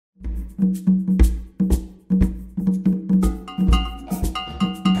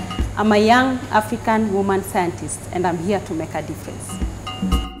I'm a young African woman scientist, and I'm here to make a difference.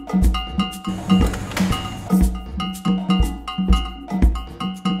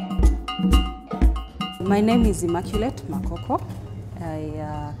 My name is Immaculate Makoko.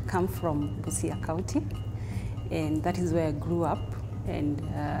 I come from Busia County, and that is where I grew up and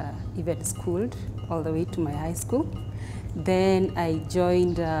even schooled all the way to my high school. Then I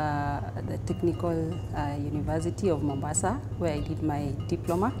joined the Technical University of Mombasa, where I did my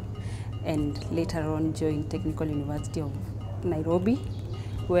diploma, and later on joined Technical University of Nairobi,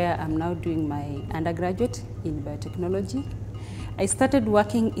 where I'm now doing my undergraduate in biotechnology. I started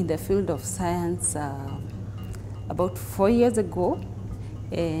working in the field of science about 4 years ago,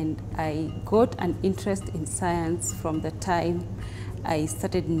 and I got an interest in science from the time I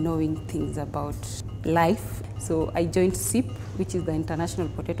started knowing things about life. So I joined SIP, which is the International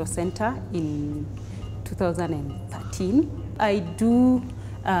Potato Center, in 2013. I do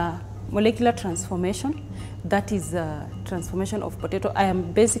molecular transformation, that is transformation of potato. I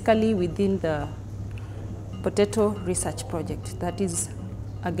am basically within the potato research project that is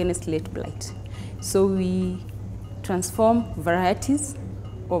against late blight. So we transform varieties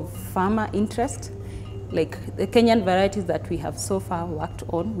of farmer interest, like the Kenyan varieties that we have so far worked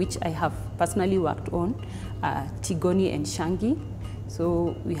on, which I have personally worked on, Tigoni and Shangi.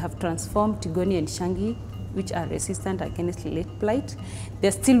 So we have transformed Tigoni and Shangi, which are resistant against late blight.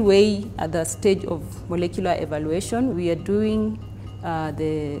 They're still way at the stage of molecular evaluation. We are doing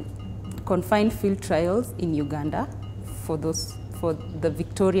the confined field trials in Uganda for the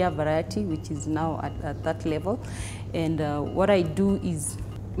Victoria variety, which is now at that level. And what I do is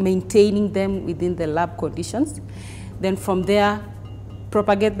maintaining them within the lab conditions. Then from there,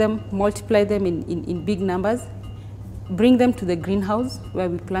 propagate them, multiply them in big numbers, bring them to the greenhouse where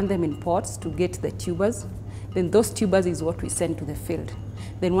we plant them in pots to get the tubers. Then those tubers is what we send to the field.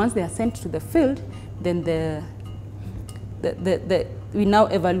 Then once they are sent to the field, then we now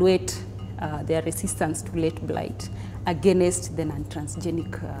evaluate their resistance to late blight against the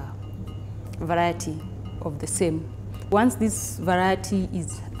non-transgenic variety of the same. Once this variety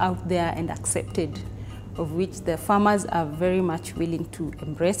is out there and accepted, of which the farmers are very much willing to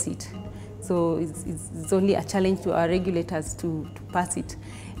embrace it, so it's only a challenge to our regulators to pass it.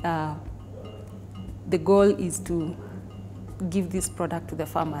 The goal is to give this product to the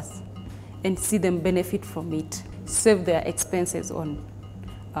farmers and see them benefit from it, save their expenses on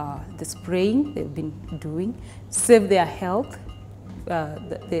the spraying they've been doing, save their health,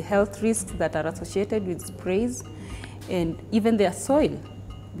 the health risks that are associated with sprays, and even their soil,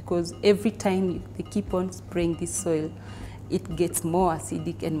 because every time they keep on spraying this soil, it gets more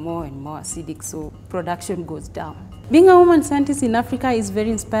acidic and more acidic, so production goes down. Being a woman scientist in Africa is very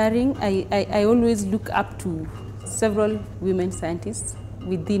inspiring. I always look up to several women scientists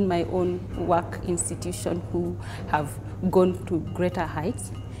within my own work institution who have gone to greater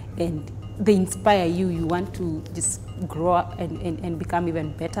heights, and they inspire you. You want to just grow up and become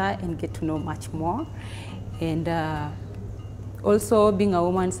even better and get to know much more. And also being a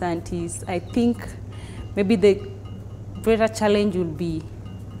woman scientist, I think maybe the greater challenge will be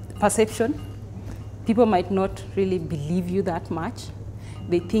perception. People might not really believe you that much.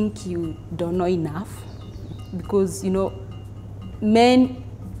 They think you don't know enough because, you know, men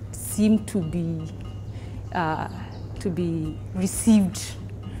seem to be received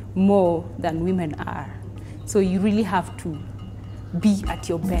more than women are. So you really have to be at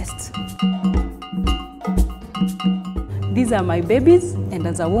your best. These are my babies, and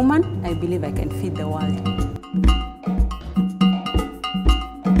as a woman, I believe I can feed the world.